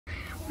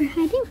We're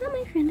hiding from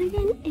my friend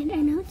again, and I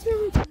know it's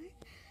really dark.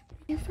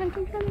 We're just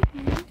hiding from my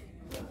friend.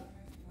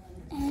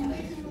 And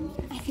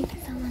I think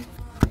it's someone.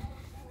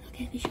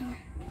 Okay, be sure.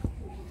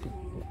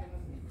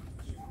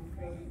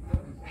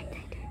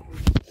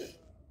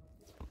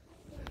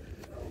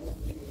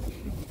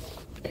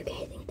 Okay,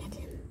 I think that's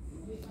him.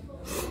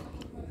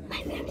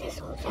 My friend is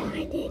also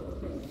hiding.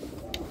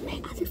 My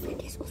other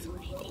friend is also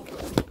hiding.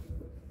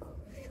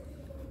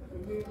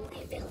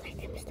 I feel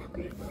like I'm stuck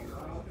right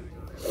now.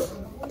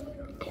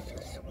 I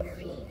feel super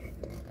weird.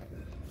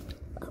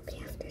 Okay,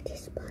 after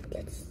this spot,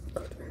 let's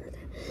go to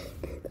another.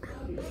 And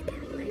I'll be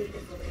carrying my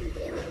friend.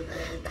 They will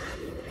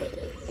come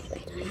ready. If I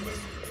don't have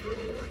a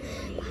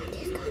but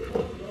he's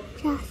coming.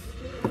 Just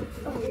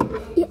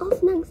i-off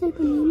na ang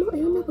cellphone mo.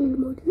 Ayun na kung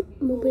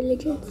Mobile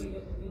Legends.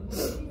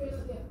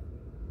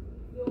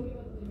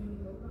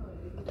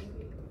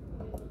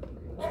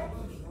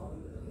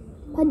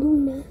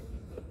 Padung na.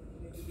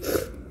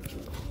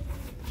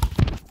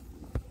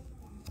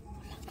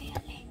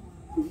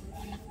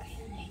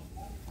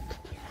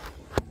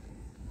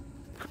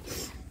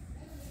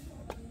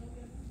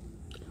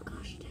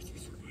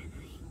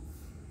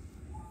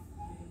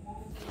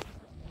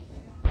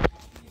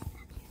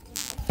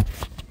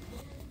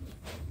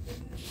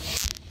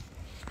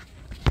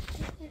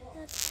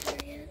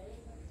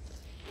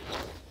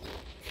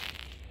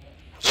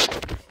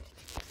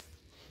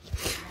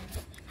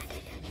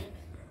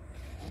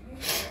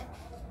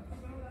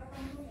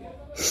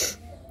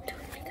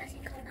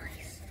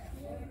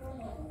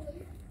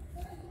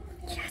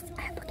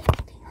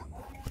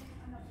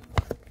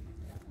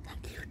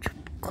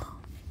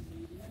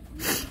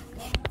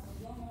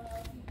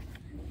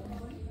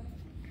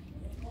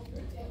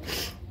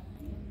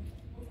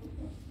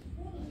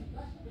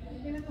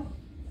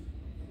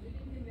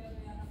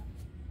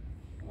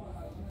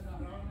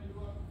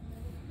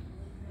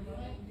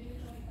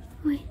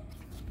 Wait.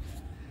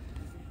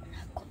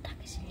 Aku tak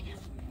kesini.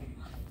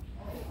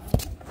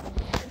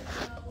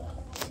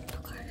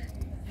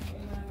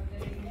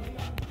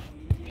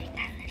 Make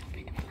that little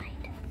bit of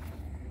light.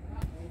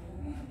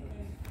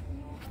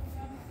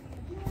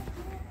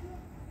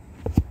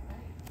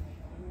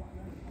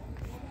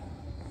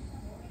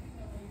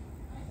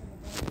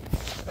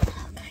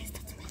 Oh guys,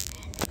 that's my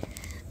friend.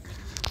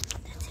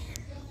 That's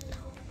him.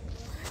 No.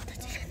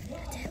 That's him.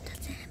 That's him.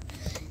 That's him.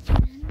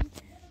 And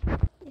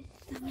this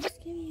is the most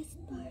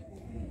scariest part.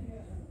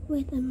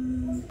 With I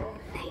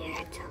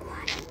heard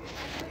someone.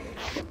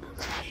 Oh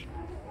gosh.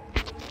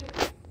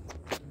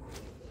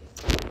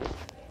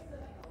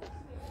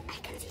 I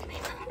can see my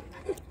mom.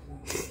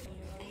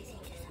 I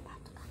think she's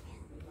about to come in.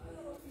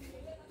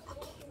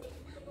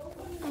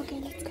 Okay,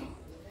 let's go.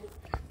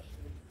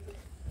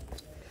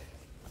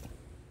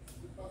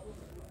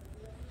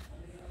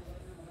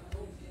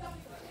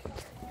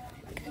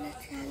 I'm gonna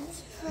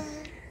transfer.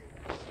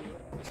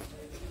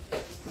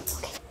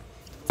 Okay.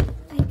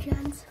 I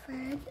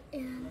transferred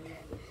and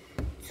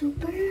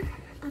super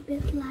a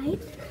bit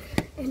light,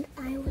 and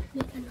I would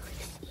make a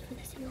noise even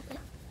as you open.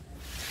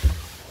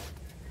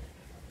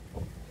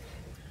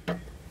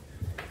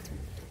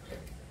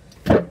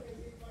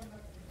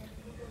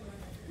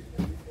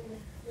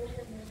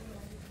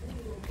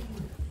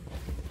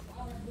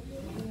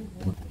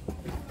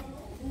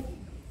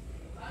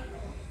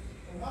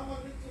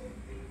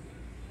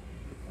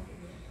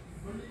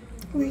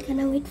 We're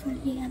gonna wait for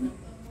Liam.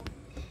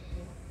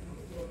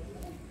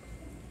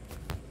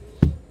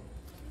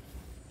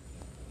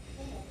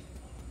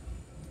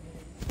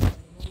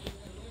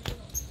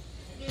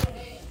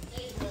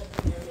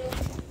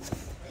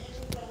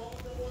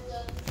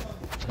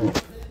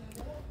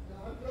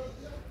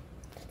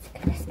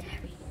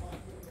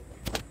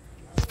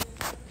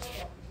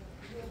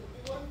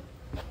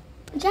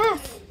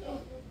 Jazz!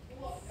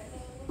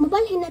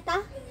 Mabalhin na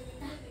ta?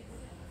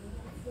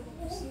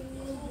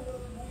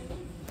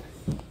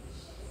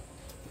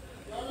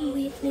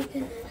 Wait,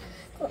 Nathan.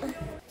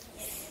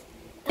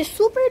 The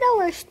super the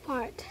worst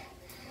part.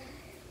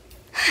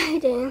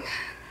 Hiding.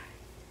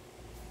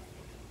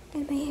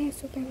 And my hair is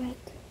super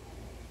wet.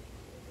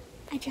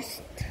 I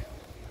just...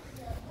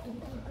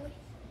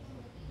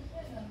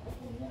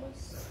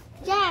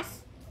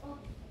 Jazz!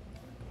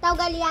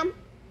 Tawag Liam.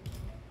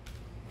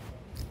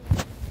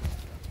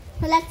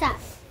 Wala sa.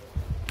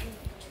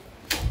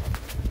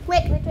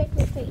 Wait.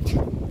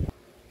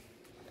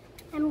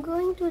 I'm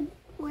going to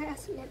wear a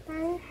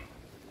slipper. I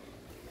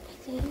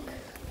think.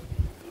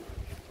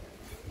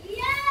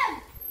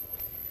 Yeah.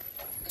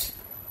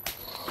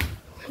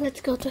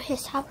 Let's go to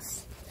his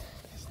house.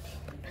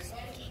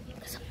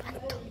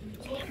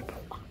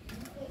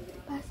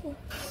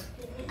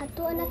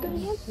 Ato na to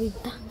yan. Wait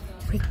lang.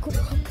 Wait ko.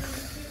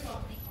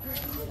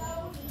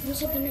 Ano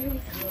sa ginagawa?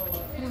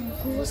 Parang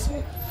kuwas na.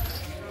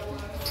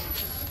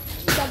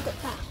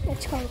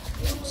 Let's go.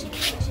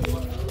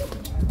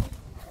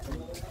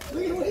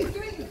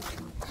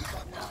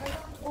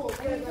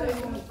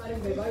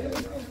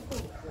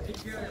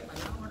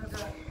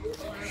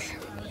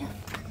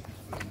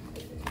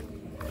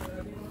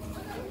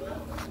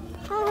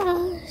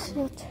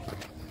 Shoot.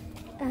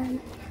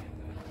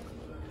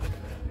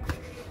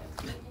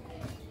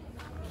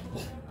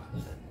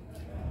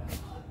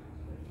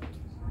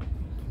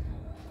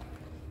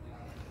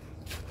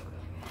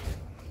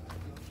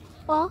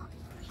 Oh.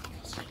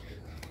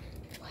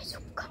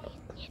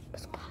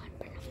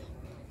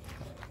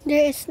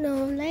 There is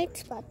no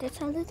lights, but it's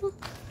a little.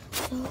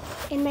 So,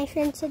 and my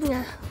friend said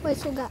nga, why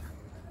suga?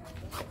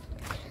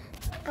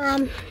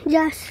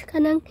 Just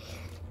kanang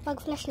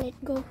pag flashlight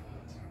go.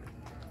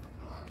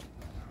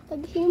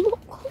 Paghimo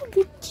ko,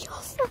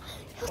 bityosa.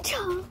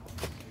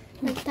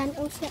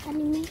 Nagtanaw sa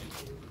anime.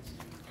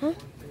 Huh?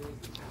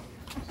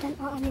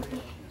 Nagtanaw anime.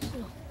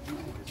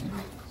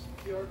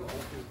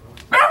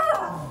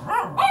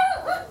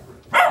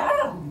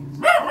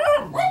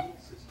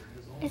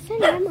 Is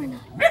it lamb or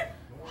not?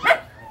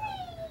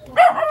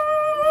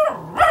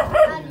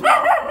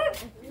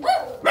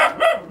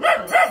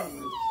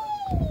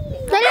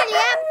 Dali,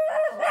 Liam!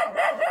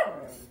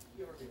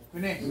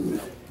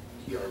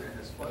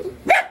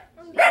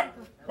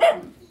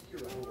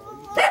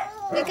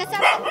 May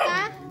kasama ka?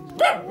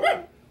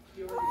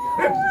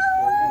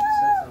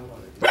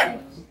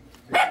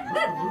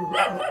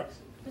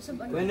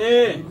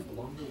 Winnie!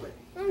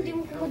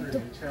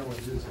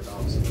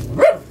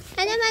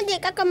 Ano man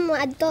di ka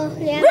kamuad to,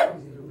 Liam?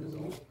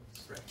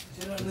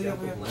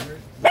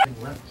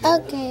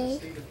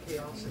 Okay.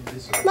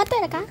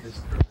 Motor ka?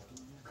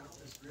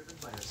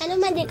 Ano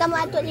man di ka mo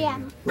ato,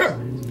 Liam?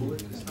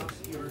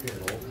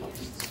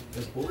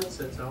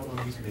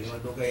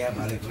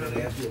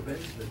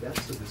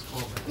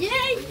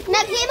 Yay!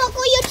 Naghimo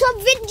ko YouTube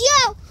video!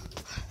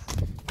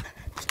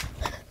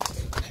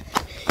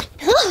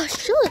 Oh,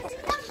 shoot!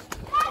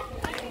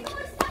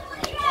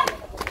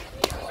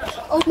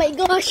 Oh my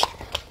gosh!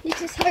 This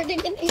is harder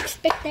than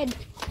expected.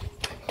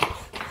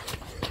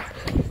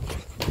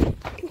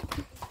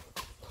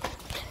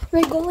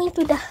 We're going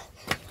to the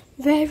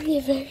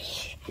very, very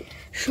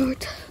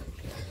short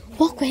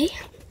walkway.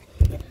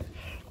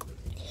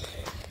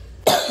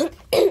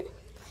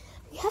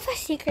 We have a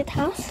secret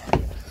house.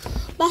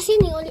 Basi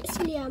ni ulit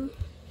si Liam.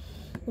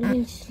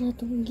 Ulit sila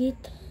itong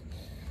gate.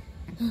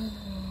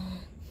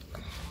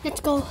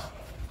 Let's go.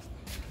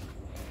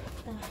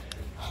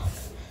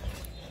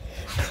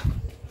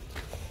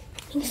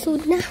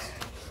 Ingsud na.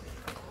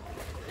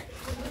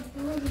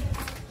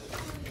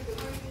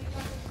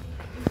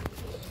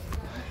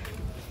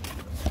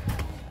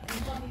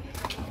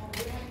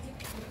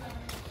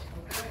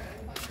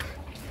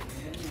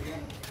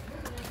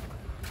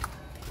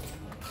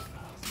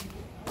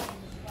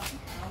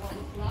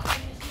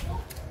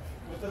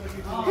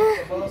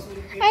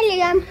 Hi,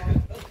 Liam.